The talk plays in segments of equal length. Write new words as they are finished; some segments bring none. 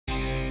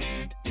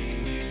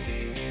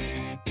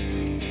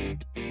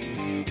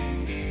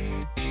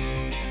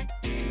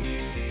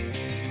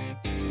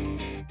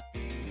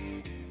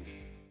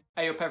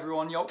Hey up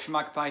everyone, Yorkshire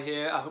Magpie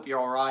here, I hope you're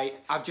alright.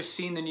 I've just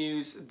seen the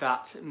news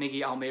that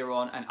Miguel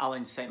Almirón and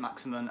Allan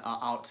Saint-Maximin are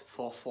out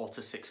for 4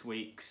 to 6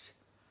 weeks.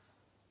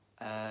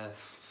 Not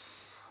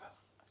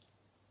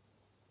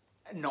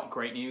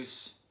great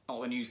news,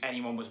 not the news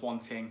anyone was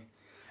wanting.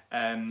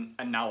 And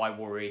now I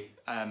worry.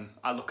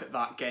 I look at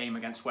that game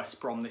against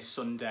West Brom this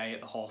Sunday at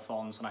the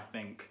Hawthorns and I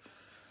think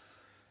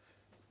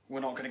we're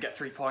not going to get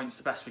 3 points.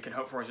 The best we can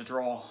hope for is a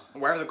draw.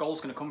 Where are the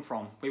goals going to come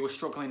from? We were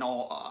struggling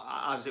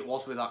as it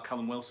was without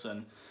Callum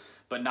Wilson,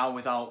 but now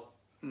without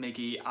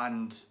Miggy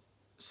and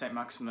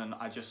Saint-Maximin,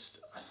 I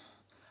just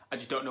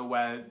don't know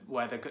where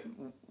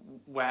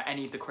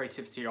any of the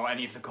creativity or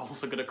any of the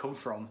goals are going to come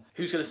from.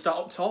 Who's going to start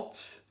up top?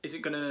 Is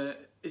it going to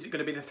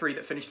be the three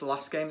that finished the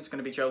last game? It's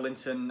going to be Joe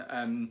Linton,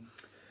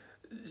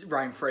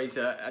 Ryan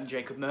Fraser and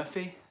Jacob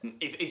Murphy.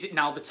 Is it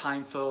now the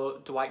time for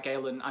Dwight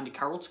Gale and Andy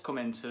Carroll to come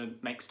in to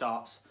make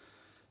starts?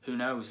 Who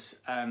knows?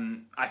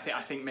 I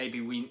think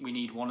maybe we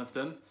need one of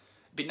them.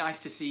 It'd be nice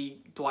to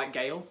see Dwight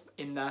Gale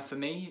in there for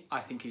me.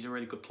 I think he's a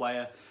really good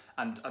player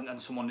and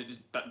someone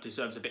that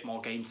deserves a bit more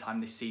game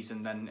time this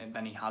season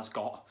than he has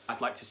got.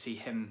 I'd like to see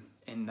him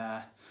in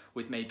there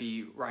with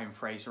maybe Ryan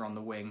Fraser on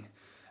the wing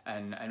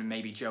and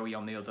maybe Joey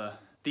on the other.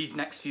 These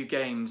next few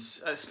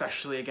games,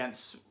 especially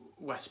against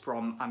West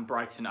Brom and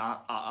Brighton,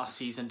 are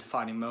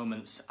season-defining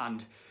moments,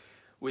 and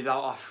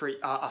without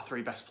our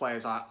three best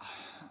players, I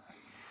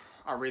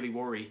really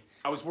worry.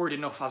 I was worried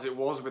enough as it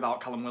was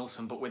without Callum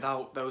Wilson, but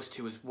without those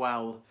two as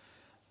well,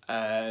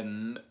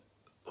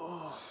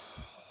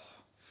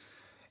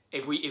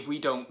 if we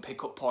don't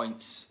pick up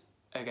points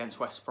against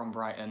West Brom,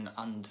 Brighton,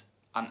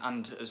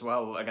 and as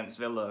well against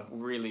Villa,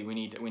 really we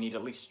need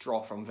at least a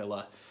draw from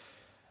Villa.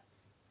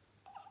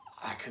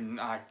 I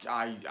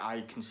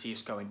can see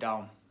us going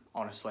down.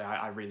 Honestly,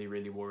 I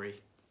really worry.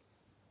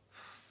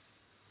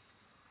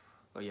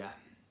 But yeah,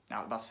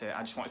 now that's it.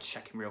 I just wanted to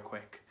check in real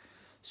quick.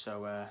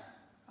 So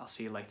I'll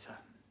see you later.